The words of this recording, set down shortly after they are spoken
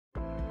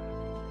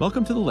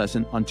Welcome to the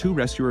lesson on 2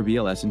 rescuer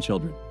BLS in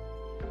children.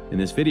 In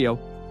this video,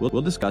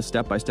 we'll discuss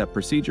step-by-step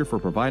procedure for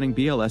providing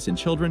BLS in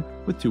children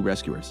with 2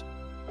 rescuers.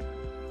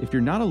 If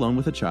you're not alone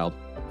with a child,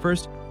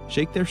 first,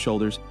 shake their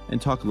shoulders and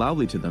talk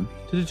loudly to them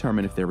to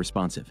determine if they're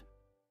responsive.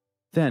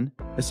 Then,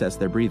 assess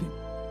their breathing.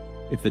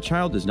 If the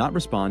child does not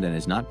respond and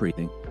is not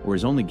breathing, or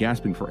is only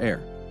gasping for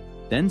air,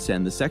 then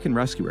send the second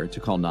rescuer to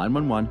call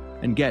 911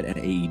 and get an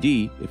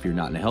AED if you're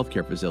not in a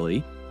healthcare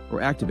facility,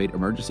 or activate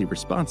emergency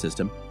response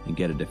system and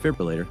get a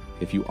defibrillator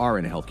if you are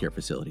in a healthcare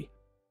facility.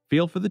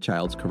 Feel for the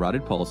child's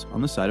carotid pulse on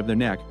the side of their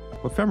neck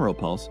or femoral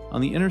pulse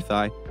on the inner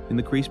thigh in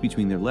the crease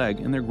between their leg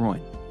and their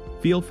groin.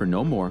 Feel for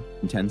no more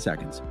than 10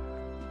 seconds.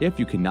 If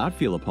you cannot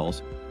feel a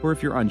pulse, or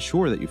if you're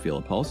unsure that you feel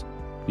a pulse,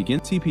 begin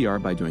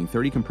CPR by doing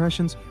 30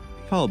 compressions,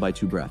 followed by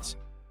 2 breaths.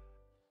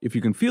 If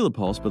you can feel a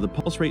pulse but the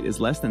pulse rate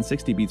is less than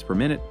 60 beats per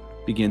minute,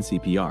 begin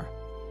CPR.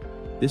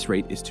 This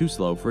rate is too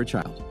slow for a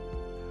child.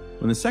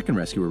 When the second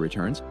rescuer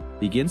returns,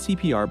 begin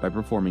CPR by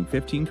performing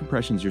 15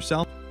 compressions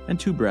yourself and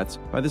 2 breaths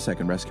by the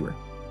second rescuer.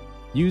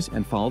 Use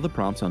and follow the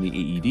prompts on the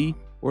AED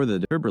or the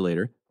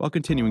defibrillator while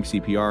continuing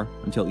CPR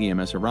until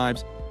EMS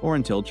arrives or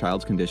until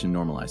child's condition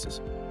normalizes.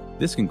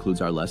 This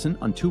concludes our lesson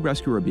on 2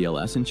 rescuer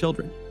BLS in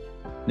children.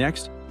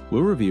 Next,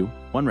 we'll review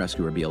 1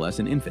 rescuer BLS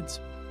in infants.